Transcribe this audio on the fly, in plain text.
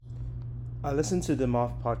I listen to the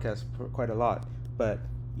Moth podcast quite a lot, but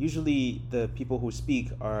usually the people who speak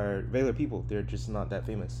are regular people. They're just not that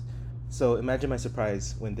famous. So imagine my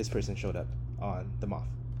surprise when this person showed up on the Moth.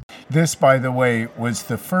 This, by the way, was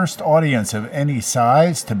the first audience of any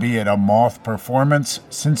size to be at a Moth performance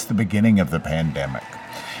since the beginning of the pandemic.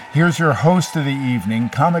 Here's your host of the evening,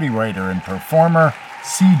 comedy writer and performer,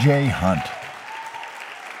 C.J. Hunt.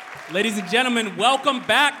 Ladies and gentlemen, welcome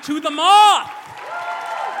back to the Moth!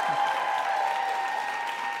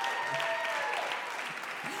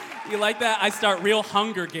 You like that? I start real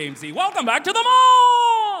Hunger Games-y. Welcome back to the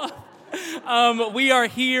Moth! We are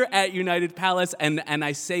here at United Palace, and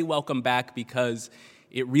I say welcome back because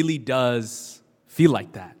it really does feel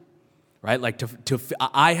like that, right? Like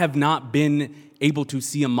I have not been able to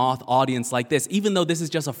see a Moth audience like this, even though this is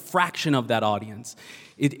just a fraction of that audience.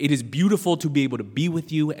 It is beautiful to be able to be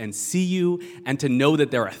with you and see you, and to know that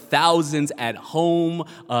there are thousands at home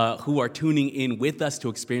who are tuning in with us to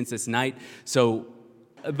experience this night. So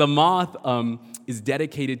the Moth is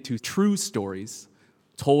dedicated to true stories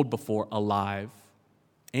told before a live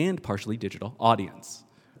and partially digital audience.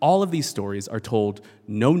 All of these stories are told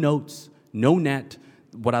no notes, no net.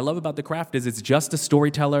 What I love about the craft is it's just a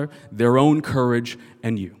storyteller, their own courage,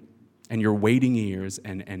 and you, and your waiting ears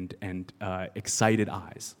and excited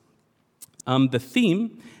eyes. The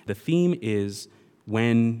theme is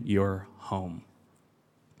when you're home.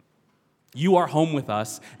 You are home with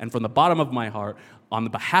us, and from the bottom of my heart, on the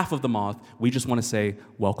behalf of the Moth, we just want to say,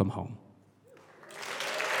 welcome home.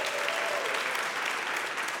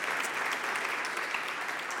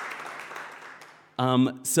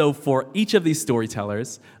 So for each of these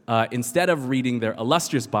storytellers, instead of reading their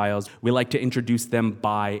illustrious bios, we like to introduce them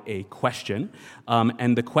by a question.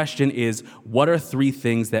 And the question is, what are 3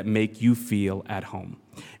 things that make you feel at home?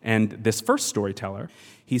 And this first storyteller,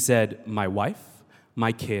 he said, my wife,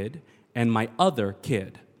 my kid, and my other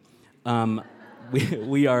kid.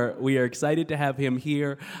 We are excited to have him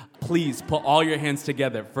here. Please put all your hands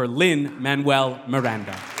together for Lin-Manuel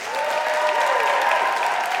Miranda.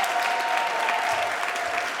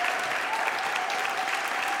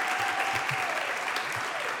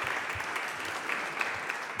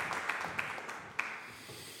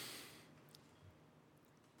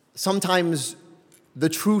 Sometimes the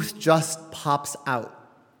truth just pops out.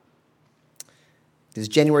 It is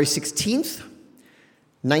January 16th,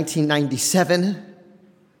 1997,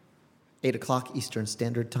 8 o'clock Eastern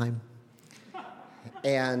Standard Time.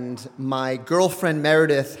 And my girlfriend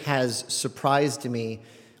Meredith has surprised me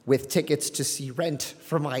with tickets to see Rent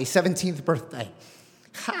for my 17th birthday.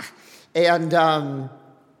 And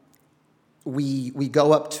we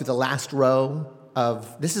go up to the last row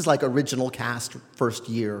of, this is like original cast, first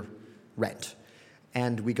year Rent.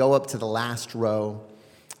 And we go up to the last row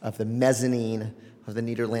of the mezzanine of the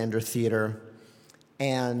Nederlander Theater.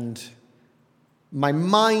 And my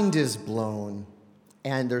mind is blown,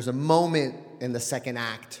 and there's a moment in the second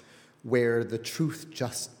act where the truth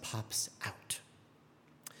just pops out.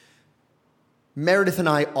 Meredith and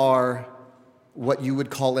I are what you would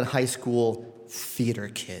call in high school theater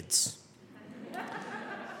kids.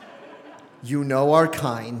 You know our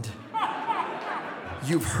kind.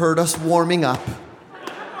 You've heard us warming up.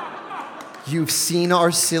 You've seen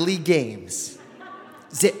our silly games.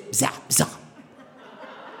 Zip, zap, zop.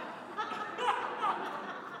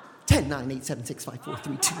 10, 9, 8, 7, 6, 5, 4,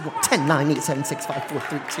 3, 2, 1. 10, 9, 8, 7, 6, 5, 4,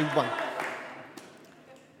 3, 2, 1.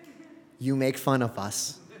 You make fun of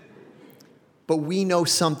us. But we know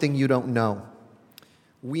something you don't know.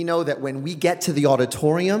 We know that when we get to the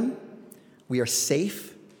auditorium, we are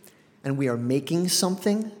safe, and we are making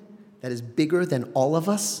something that is bigger than all of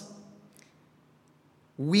us.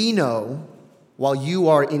 We know, while you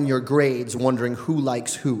are in your grades wondering who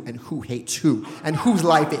likes who and who hates who and whose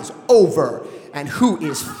life is over and who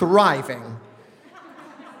is thriving,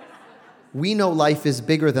 we know life is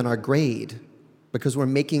bigger than our grade because we're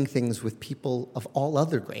making things with people of all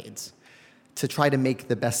other grades to try to make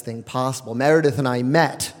the best thing possible. Meredith and I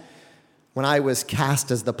met when I was cast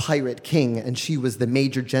as the Pirate King and she was the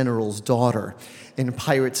Major General's daughter in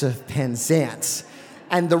Pirates of Penzance.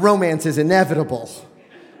 And the romance is inevitable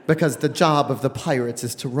because the job of the pirates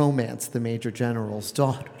is to romance the Major General's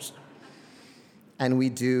daughters. And we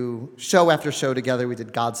do show after show together. We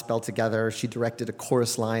did Godspell together. She directed a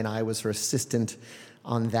chorus line. I was her assistant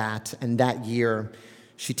on that. And that year,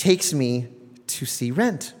 she takes me to see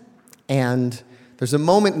Rent. And there's a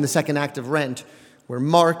moment in the second act of Rent where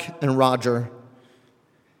Mark and Roger,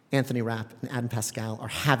 Anthony Rapp and Adam Pascal are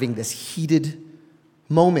having this heated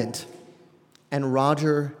moment. And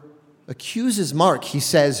Roger accuses Mark. He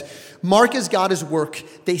says, Mark has got his work.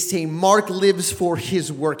 They say Mark lives for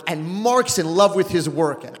his work, and Mark's in love with his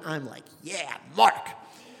work. And I'm like, yeah, Mark.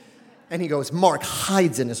 And he goes, Mark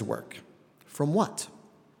hides in his work. From what?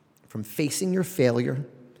 From facing your failure,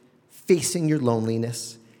 facing your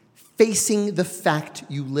loneliness, facing the fact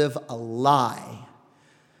you live a lie.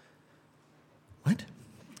 What?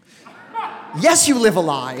 Yes, you live a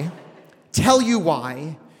lie. Tell you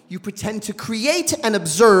why. You pretend to create and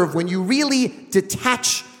observe when you really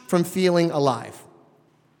detach from feeling alive.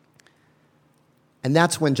 And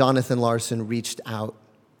that's when Jonathan Larson reached out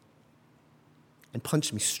and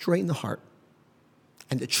punched me straight in the heart.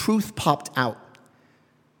 And the truth popped out.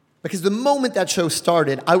 Because the moment that show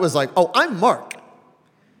started, I was like, oh, I'm Mark.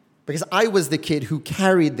 Because I was the kid who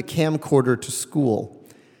carried the camcorder to school.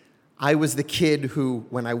 I was the kid who,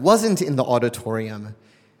 when I wasn't in the auditorium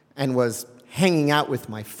and was hanging out with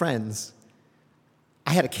my friends,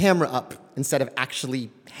 I had a camera up instead of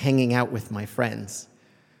actually hanging out with my friends.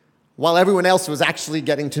 While everyone else was actually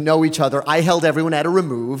getting to know each other, I held everyone at a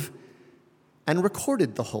remove and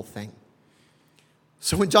recorded the whole thing.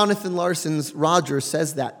 So when Jonathan Larson's Roger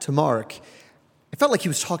says that to Mark, it felt like he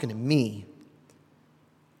was talking to me.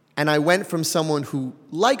 And I went from someone who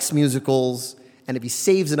likes musicals and if he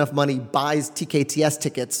saves enough money, buys TKTS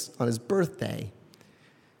tickets on his birthday,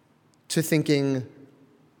 to thinking,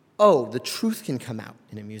 oh, the truth can come out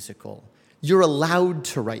in a musical. You're allowed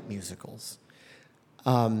to write musicals.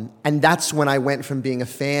 And that's when I went from being a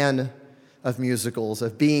fan of musicals,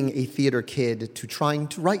 of being a theater kid, to trying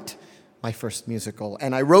to write my first musical.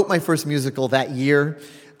 And I wrote my first musical that year.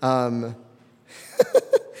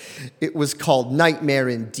 It was called Nightmare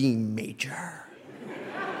in D Major.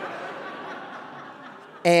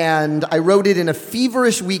 And I wrote it in a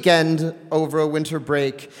feverish weekend over a winter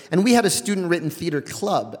break. And we had a student-written theater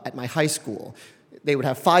club at my high school. They would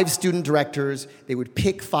have 5 student directors. They would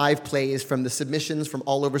pick 5 plays from the submissions from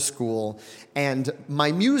all over school. And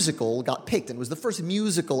my musical got picked. And it was the first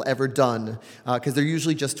musical ever done, because they're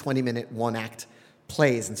usually just 20-minute, one-act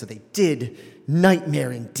plays. And so they did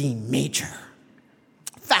Nightmare in D Major.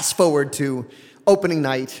 Fast forward to opening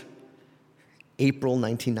night, April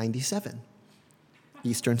 1997.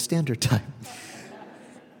 Eastern Standard Time.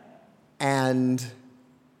 And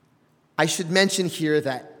I should mention here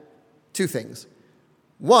that 2 things.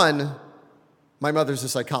 1, my mother's a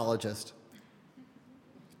psychologist.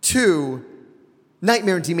 2,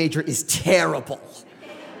 Nightmare in D Major is terrible.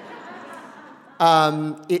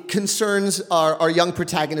 It concerns our young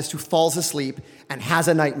protagonist who falls asleep and has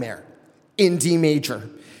a nightmare in D major.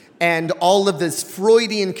 And all of these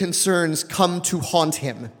Freudian concerns come to haunt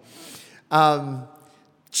him.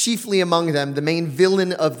 Chiefly among them, the main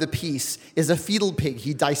villain of the piece is a fetal pig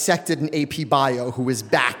he dissected in AP Bio who is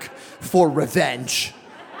back for revenge.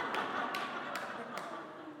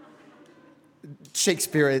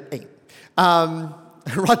 Shakespeare, it ain't.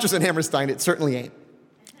 Rodgers and Hammerstein, it certainly ain't.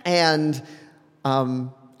 And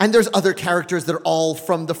there's other characters that are all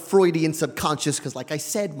from the Freudian subconscious, because like I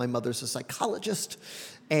said, my mother's a psychologist.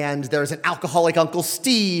 And there's an alcoholic Uncle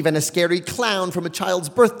Steve and a scary clown from a child's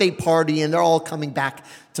birthday party, and they're all coming back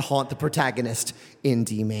to haunt the protagonist in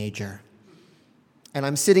D major. And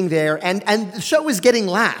I'm sitting there, and the show is getting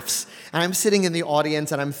laughs. And I'm sitting in the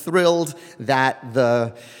audience, and I'm thrilled that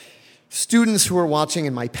the students who are watching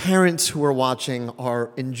and my parents who are watching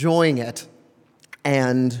are enjoying it.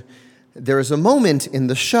 And there is a moment in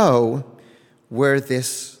the show where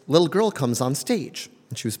this little girl comes on stage.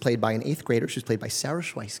 And she was played by an 8th grader. She was played by Sarah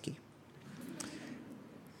Schweisky.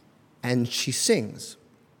 And she sings,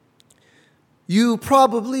 "You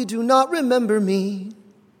probably do not remember me,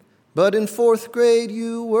 but in 4th grade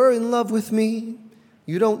you were in love with me.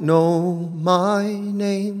 You don't know my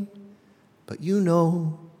name, but you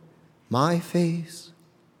know my face.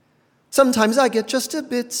 Sometimes I get just a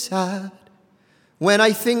bit sad when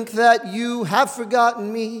I think that you have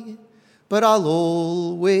forgotten me, but I'll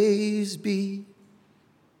always be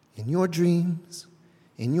in your dreams,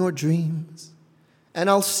 and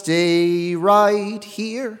I'll stay right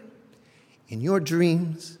here in your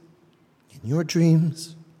dreams.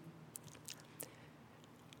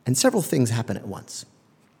 And several things happen at once.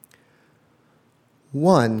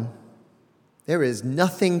 1, there is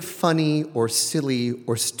nothing funny or silly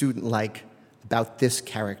or student-like about this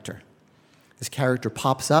character. This character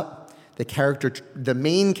pops up. The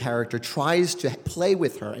main character tries to play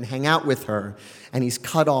with her and hang out with her, and he's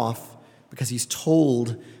cut off because he's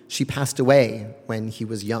told she passed away when he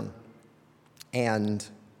was young. And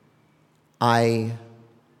I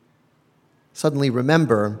suddenly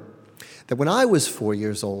remember that when I was 4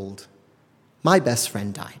 years old, my best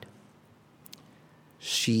friend died.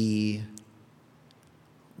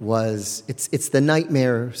 it's the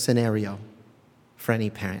nightmare scenario for any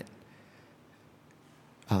parent.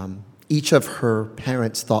 Each of her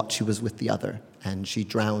parents thought she was with the other, and she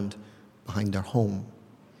drowned behind their home.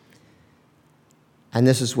 And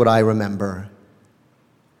this is what I remember.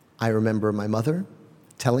 I remember my mother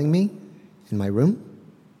telling me in my room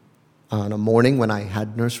on a morning when I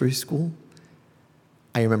had nursery school.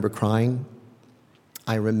 I remember crying.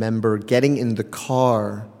 I remember getting in the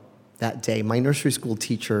car that day. My nursery school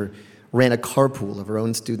teacher ran a carpool of her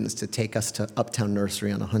own students to take us to Uptown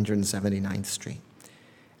Nursery on 179th Street.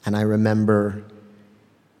 And I remember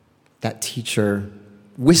that teacher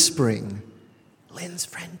whispering, "Lynn's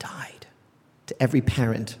friend died," to every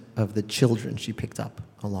parent of the children she picked up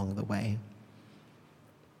along the way.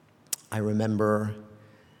 I remember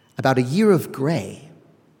about a year of gray.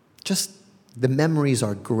 Just the memories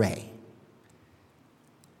are gray.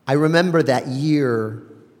 I remember that year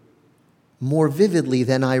more vividly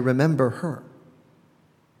than I remember her.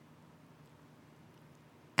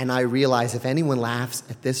 And I realize if anyone laughs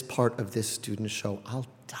at this part of this student show, I'll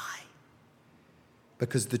die.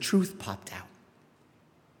 Because the truth popped out.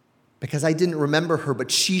 Because I didn't remember her, but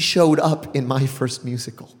she showed up in my first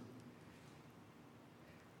musical.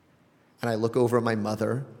 And I look over at my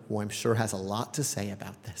mother, who I'm sure has a lot to say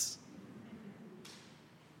about this.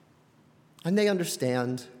 And they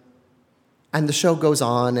understand. And the show goes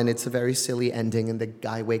on, and it's a very silly ending, and the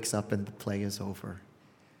guy wakes up and the play is over.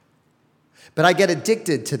 But I get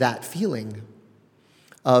addicted to that feeling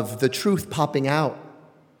of the truth popping out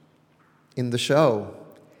in the show.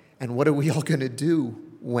 And what are we all going to do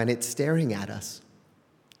when it's staring at us?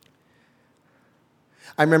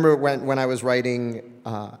 I remember when I was writing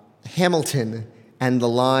Hamilton and the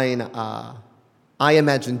line, "I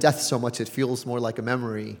imagine death so much it feels more like a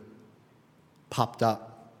memory," popped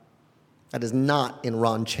up. That is not in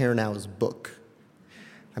Ron Chernow's book.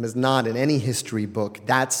 That is not in any history book.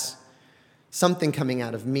 That's something coming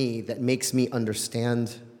out of me that makes me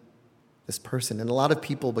understand this person. And a lot of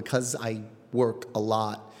people, because I work a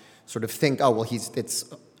lot, sort of think, oh, well, it's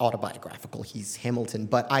autobiographical, he's Hamilton.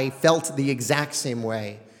 But I felt the exact same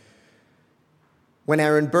way when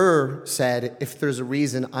Aaron Burr said, "If there's a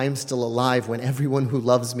reason I'm still alive when everyone who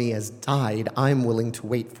loves me has died, I'm willing to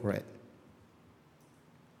wait for it."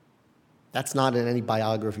 That's not in any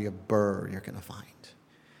biography of Burr you're going to find.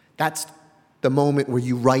 That's the moment where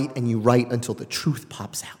you write and you write until the truth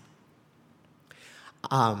pops out.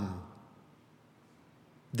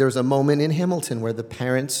 There's a moment in Hamilton where the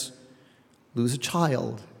parents lose a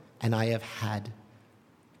child, and I have had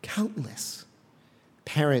countless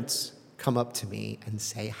parents come up to me and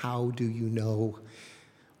say, "How do you know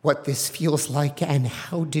what this feels like, and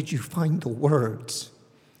how did you find the words?"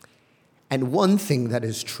 And one thing that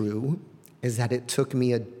is true is that it took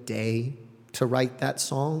me a day to write that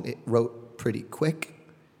song. It wrote pretty quick.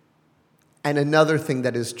 And another thing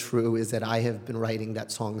that is true is that I have been writing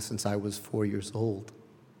that song since I was 4 years old.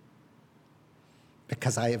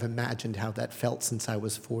 Because I have imagined how that felt since I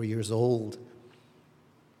was 4 years old.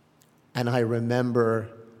 And I remember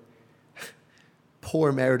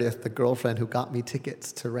poor Meredith, the girlfriend who got me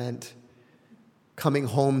tickets to Rent, coming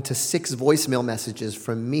home to 6 voicemail messages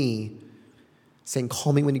from me saying,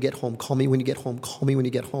 "Call me when you get home, call me when you get home, call me when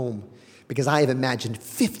you get home." Because I have imagined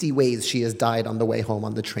 50 ways she has died on the way home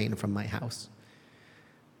on the train from my house.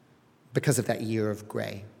 Because of that year of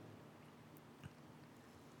gray.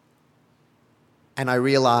 And I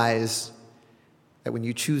realize that when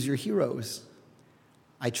you choose your heroes,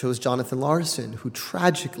 I chose Jonathan Larson, who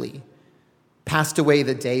tragically passed away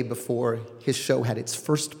the day before his show had its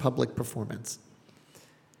first public performance.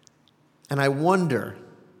 And I wonder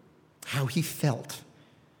how he felt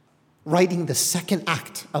writing the second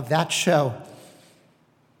act of that show,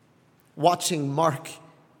 watching Mark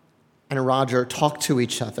and Roger talk to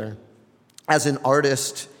each other as an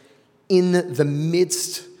artist in the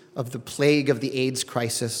midst of the plague of the AIDS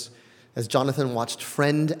crisis, as Jonathan watched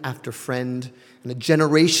friend after friend and a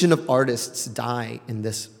generation of artists die in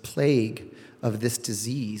this plague of this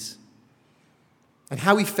disease. And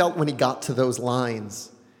how he felt when he got to those lines.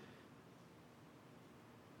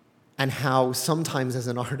 And how sometimes as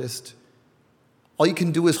an artist, all you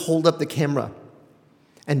can do is hold up the camera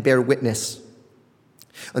and bear witness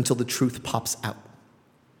until the truth pops out.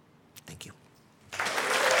 Thank you.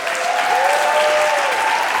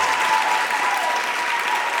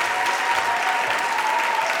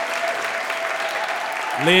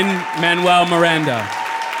 Lin-Manuel Miranda.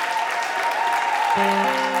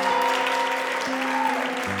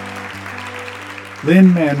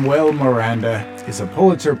 Lin-Manuel Miranda, is a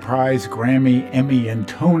Pulitzer Prize, Grammy, Emmy, and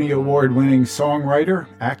Tony Award-winning songwriter,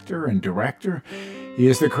 actor, and director. He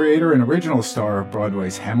is the creator and original star of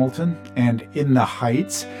Broadway's Hamilton and In the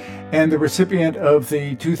Heights, and the recipient of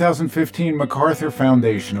the 2015 MacArthur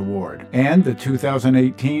Foundation Award and the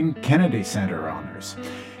 2018 Kennedy Center Honors.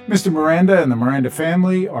 Mr. Miranda and the Miranda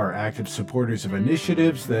family are active supporters of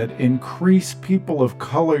initiatives that increase people of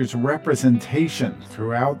color's representation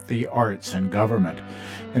throughout the arts and government,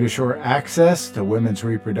 and assure access to women's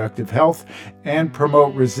reproductive health and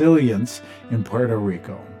promote resilience in Puerto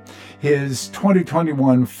Rico. His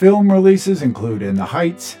 2021 film releases include In the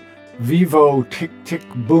Heights, Vivo Tick Tick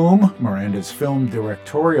Boom, Miranda's film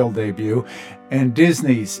directorial debut, and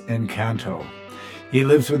Disney's Encanto. He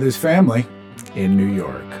lives with his family in New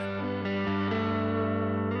York.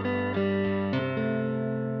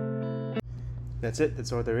 That's it.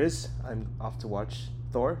 That's all there is. I'm off to watch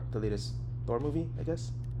Thor, the latest Thor movie, I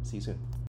guess. See you soon.